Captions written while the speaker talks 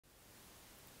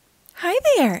Hi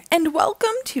there, and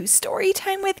welcome to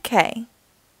Storytime with Kay.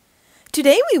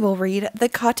 Today we will read The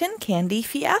Cotton Candy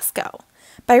Fiasco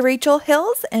by Rachel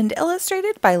Hillz and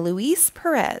illustrated by Luis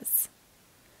Perez.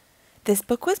 This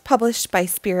book was published by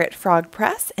Spirit Frog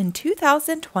Press in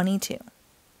 2022.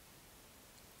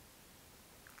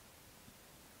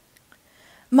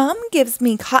 Mom gives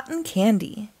me cotton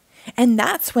candy, and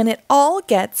that's when it all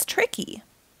gets tricky.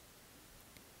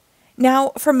 Now,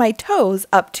 from my toes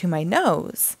up to my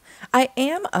nose, I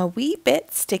am a wee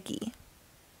bit sticky.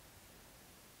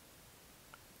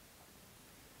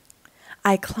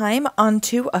 I climb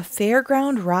onto a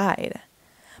fairground ride.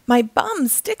 My bum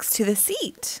sticks to the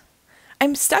seat.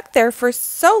 I'm stuck there for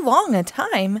so long a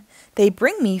time, they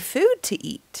bring me food to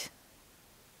eat.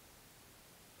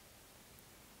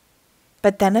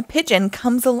 But then a pigeon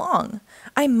comes along.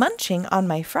 I'm munching on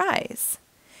my fries.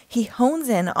 He hones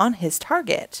in on his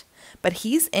target, but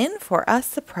he's in for a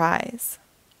surprise.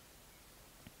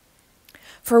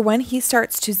 For when he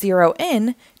starts to zero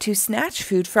in to snatch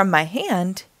food from my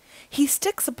hand, he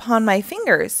sticks upon my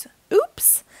fingers.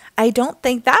 Oops, I don't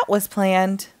think that was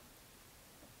planned.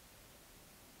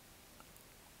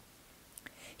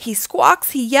 He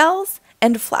squawks, he yells,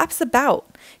 and flaps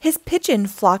about. His pigeon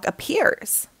flock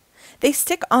appears. They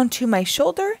stick onto my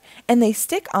shoulder, and they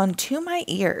stick onto my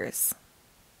ears.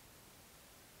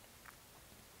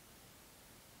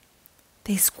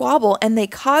 They squabble and they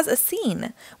cause a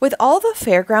scene with all the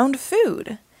fairground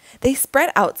food. They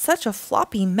spread out such a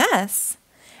floppy mess,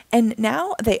 and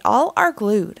now they all are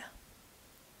glued.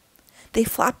 They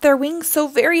flap their wings so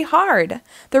very hard,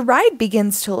 the ride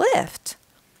begins to lift.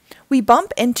 We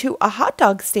bump into a hot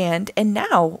dog stand, and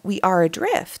now we are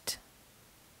adrift.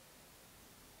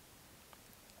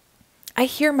 I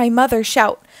hear my mother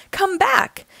shout, "Come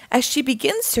back," as she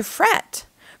begins to fret.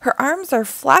 Her arms are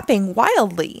flapping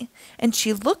wildly, and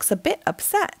she looks a bit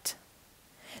upset.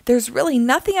 There's really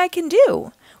nothing I can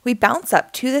do. We bounce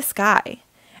up to the sky.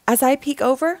 As I peek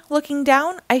over, looking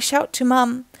down, I shout to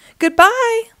Mom,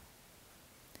 "Goodbye!"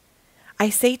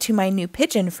 I say to my new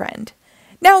pigeon friend,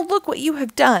 "Now look what you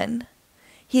have done."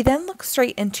 He then looks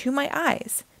straight into my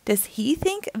eyes. Does he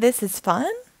think this is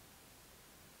fun?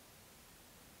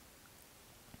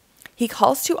 He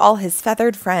calls to all his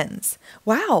feathered friends.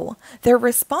 Wow, their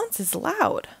response is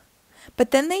loud. But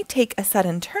then they take a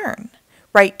sudden turn,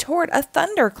 right toward a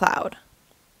thundercloud.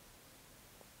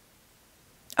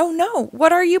 Oh no,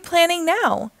 what are you planning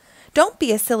now? Don't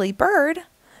be a silly bird.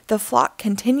 The flock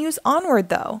continues onward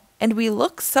though, and we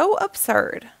look so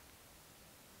absurd.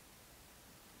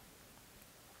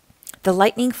 The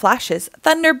lightning flashes,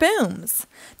 thunder booms.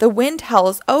 The wind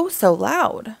howls oh so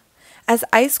loud, as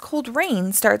ice-cold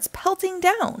rain starts pelting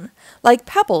down like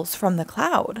pebbles from the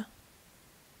cloud.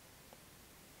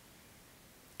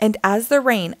 And as the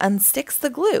rain unsticks the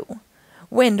glue,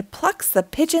 wind plucks the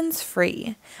pigeons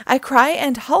free. I cry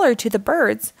and holler to the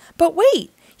birds, "But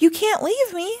wait, you can't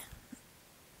leave me."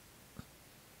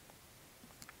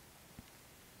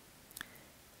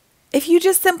 "If you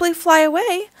just simply fly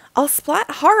away, I'll splat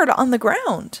hard on the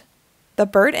ground." The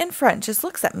bird in front just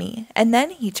looks at me, and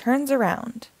then he turns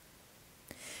around.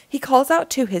 He calls out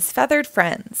to his feathered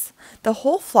friends. The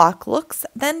whole flock looks,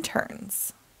 then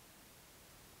turns.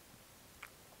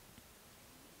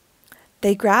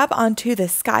 They grab onto the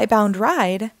skybound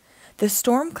ride. The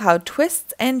storm cloud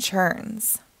twists and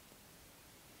churns.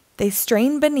 They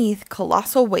strain beneath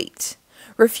colossal weight,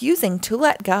 refusing to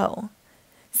let go.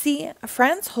 See,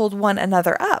 friends hold one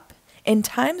another up in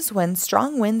times when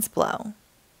strong winds blow.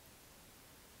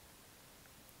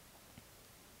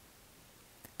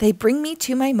 They bring me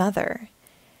to my mother,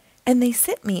 and they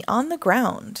sit me on the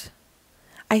ground.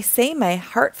 I say my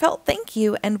heartfelt thank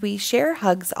you, and we share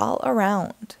hugs all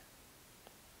around.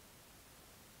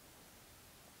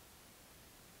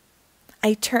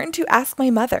 I turn to ask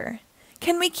my mother,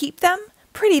 "Can we keep them?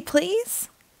 Pretty please?"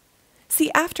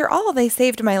 See, after all, they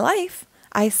saved my life.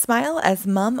 I smile as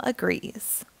Mum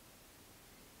agrees.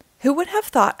 Who would have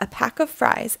thought a pack of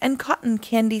fries and cotton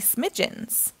candy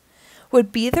smidgens would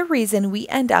be the reason we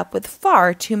end up with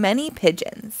far too many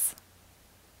pigeons?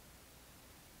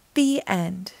 The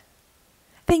end.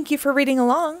 Thank you for reading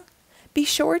along. Be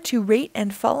sure to rate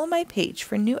and follow my page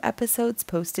for new episodes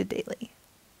posted daily.